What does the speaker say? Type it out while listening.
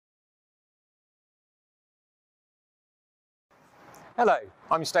Hello,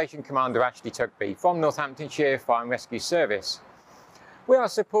 I'm Station Commander Ashley Tugby from Northamptonshire Fire and Rescue Service. We are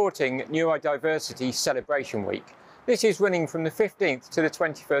supporting Neurodiversity Celebration Week. This is running from the 15th to the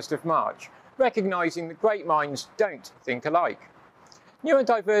 21st of March, recognising that great minds don't think alike.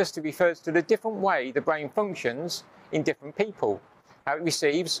 Neurodiversity refers to the different way the brain functions in different people, how it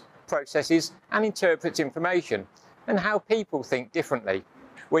receives, processes and interprets information, and how people think differently.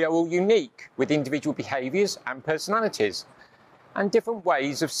 We are all unique with individual behaviours and personalities, and different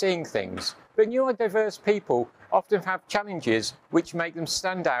ways of seeing things, but neurodiverse people often have challenges which make them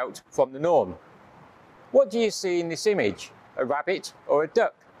stand out from the norm. What do you see in this image? A rabbit or a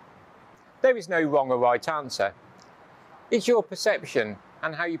duck? There is no wrong or right answer. It's your perception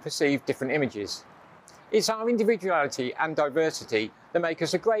and how you perceive different images. It's our individuality and diversity that make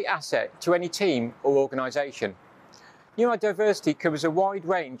us a great asset to any team or organisation. Neurodiversity covers a wide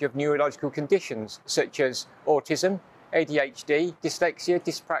range of neurological conditions such as autism, ADHD, dyslexia,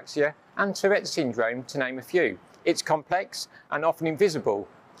 dyspraxia and Tourette syndrome, to name a few. It's complex and often invisible.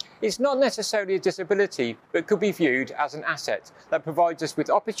 It's not necessarily a disability, but could be viewed as an asset that provides us with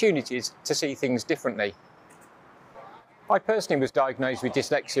opportunities to see things differently. I personally was diagnosed with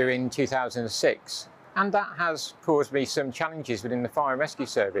dyslexia in 2006, and that has caused me some challenges within the fire and rescue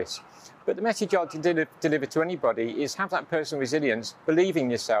service. But the message I'd deliver to anybody is have that personal resilience, believe in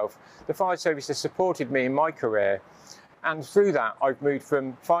yourself. The fire service has supported me in my career, and through that I've moved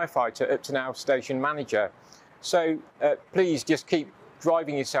from firefighter up to now station manager. So please just keep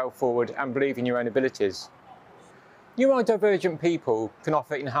driving yourself forward and believe in your own abilities. Neurodivergent people can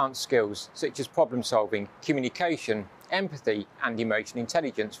offer enhanced skills such as problem solving, communication, empathy and emotional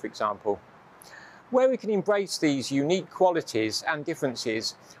intelligence, for example. Where we can embrace these unique qualities and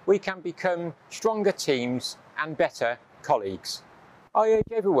differences, we can become stronger teams and better colleagues. I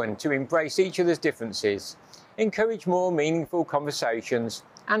urge everyone to embrace each other's differences, encourage more meaningful conversations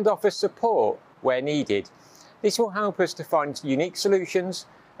and offer support where needed. This will help us to find unique solutions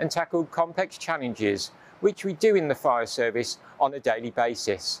and tackle complex challenges, which we do in the fire service on a daily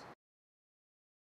basis.